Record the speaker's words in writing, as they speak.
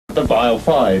The Vile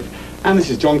Five. And this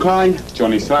is John Klein,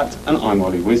 Johnny Slat, and I'm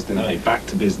Ollie Wisdom. Hey, back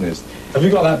to business. Have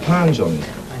you got that plan, Johnny?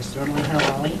 I certainly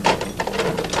have, Ollie.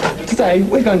 Today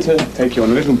we're going to take you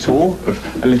on a little tour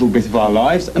of a little bit of our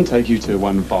lives and take you to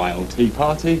one vile tea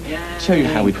party, show you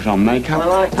how we put on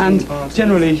makeup, and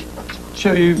generally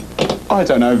show you, I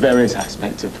don't know, various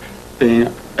aspects of being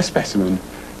a specimen.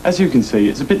 As you can see,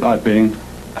 it's a bit like being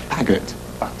a faggot,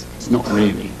 but it's not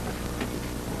really.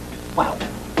 Wow.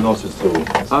 Not at all.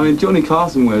 I mean, Johnny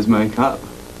Carson wears makeup.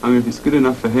 I mean, if it's good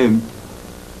enough for him,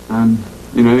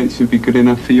 you know, it should be good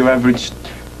enough for your average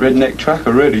redneck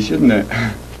tracker, really, shouldn't it?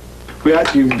 We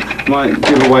actually might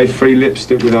give away free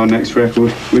lipstick with our next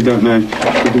record. We don't know.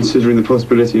 We're considering the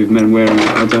possibility of men wearing it.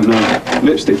 I don't know.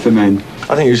 Lipstick for men.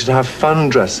 I think you should have fun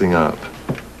dressing up.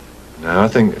 Now, I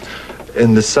think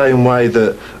in the same way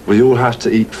that we all have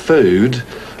to eat food,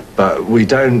 but we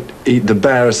don't eat the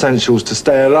bare essentials to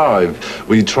stay alive.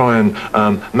 We try and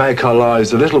make our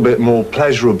lives a little bit more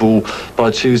pleasurable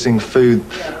by choosing food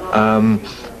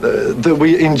that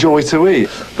we enjoy to eat.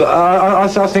 But I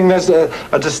think there's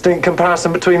a distinct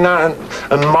comparison between that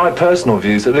and my personal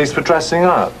views, at least for dressing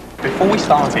up. Before we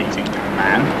start eating,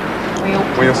 man,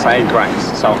 we'll say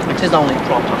grace. So, Which is only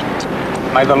proper.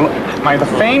 may the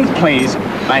fiend please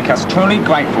make us truly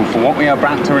grateful for what we are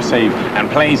about to receive, and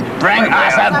please bring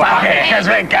us a bucket, because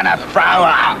we're gonna throw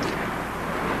up.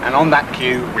 And on that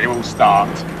cue, we will start.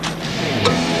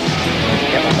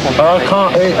 I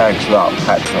can't eat eggs without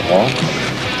petrol.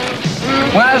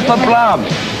 Where's the blood?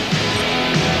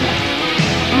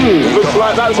 Looks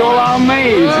like that's all I'll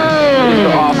need.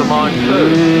 Half of mine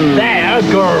too. They're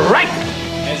great.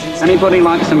 Anybody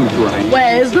like some brain?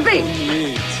 Where's the beef?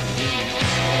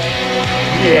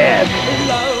 Yeah.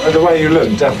 The way you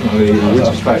look, definitely, which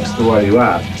respects the way you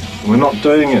act. We're not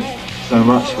doing it so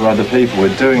much for other people,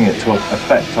 we're doing it to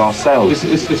affect ourselves.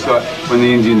 It's just like when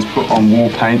the Indians put on war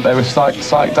paint, they were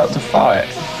psyched up to fight.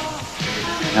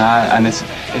 And it's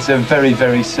a very,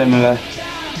 very similar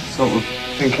sort of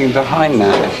thinking behind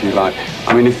that, if you like.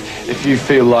 I mean, if you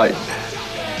feel like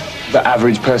the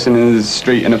average person in the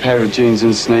street in a pair of jeans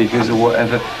and sneakers or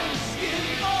whatever,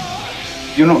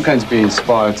 you're not going to be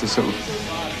inspired to sort of,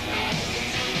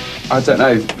 I don't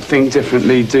know, think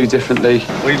differently, do differently.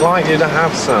 We'd like you to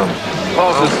have some.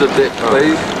 Pass us the dip,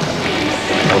 please.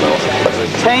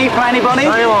 Tea for anybody?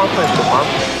 No, you are, thank you, man.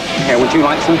 Yeah, would you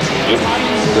like some tea?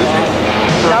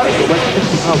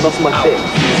 Oh, that's my dip.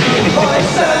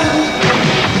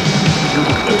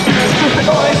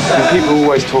 People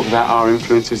always talk about our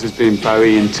influences as being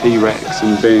Bowie and T-Rex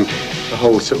and being the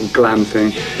whole sort of glam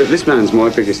thing. But this man's my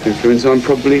biggest influence. I'm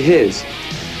probably his.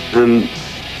 And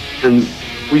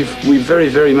we very,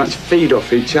 very much feed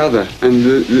off each other. And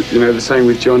you know, the same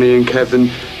with Johnny and Kevin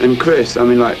and Chris. I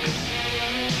mean, like,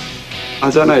 I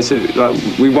don't know. It's like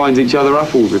we wind each other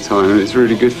up all the time, and it's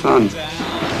really good fun.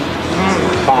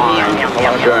 Fine.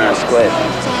 Squid.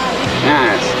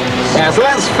 Yes. Yes,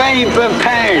 let's feed the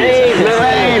pigs.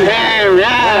 Feed him,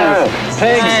 yes.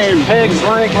 Pigs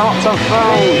like lots of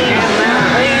food.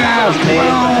 Yes,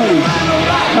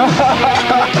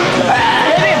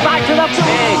 Back to the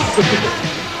pig.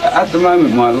 At the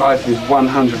moment, my life is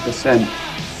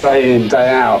 100% day in, day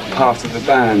out, part of the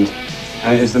band.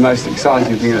 And it is the most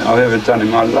exciting thing that I've ever done in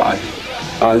my life.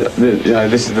 You know,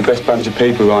 this is the best bunch of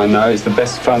people I know. It's the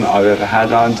best fun that I've ever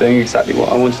had. I'm doing exactly what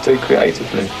I want to do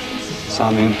creatively. So,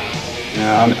 I mean, you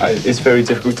know, it's very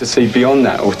difficult to see beyond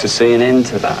that or to see an end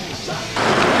to that.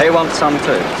 He wants some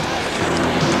too.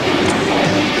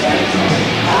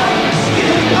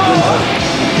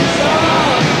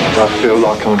 I feel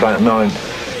like I'm about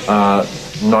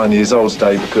 9 years old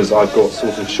today because I've got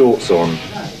sort of shorts on.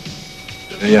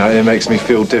 You know, it makes me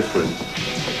feel different.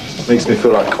 It makes me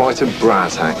feel like quite a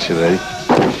brat, actually.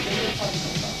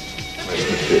 Makes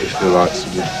me feel like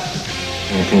sort of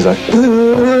things like.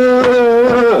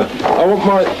 I want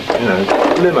my, you know,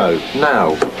 limo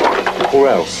now, or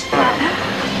else.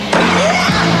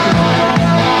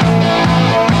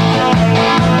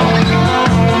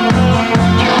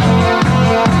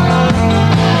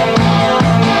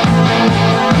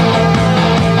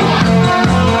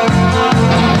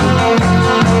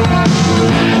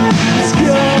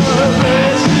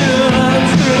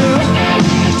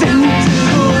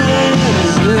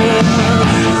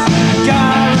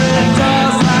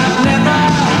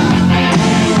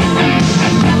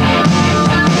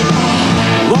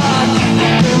 What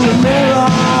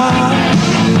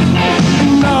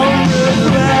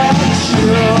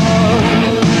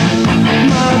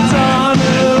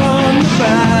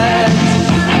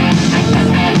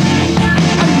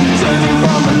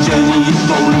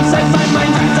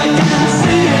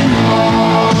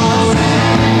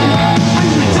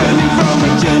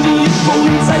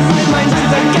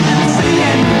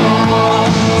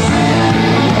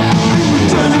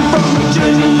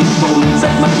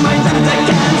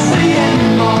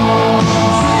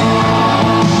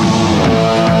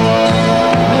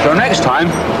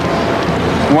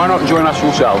Why not join us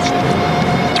yourselves?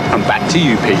 And back to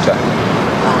you,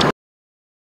 Peter.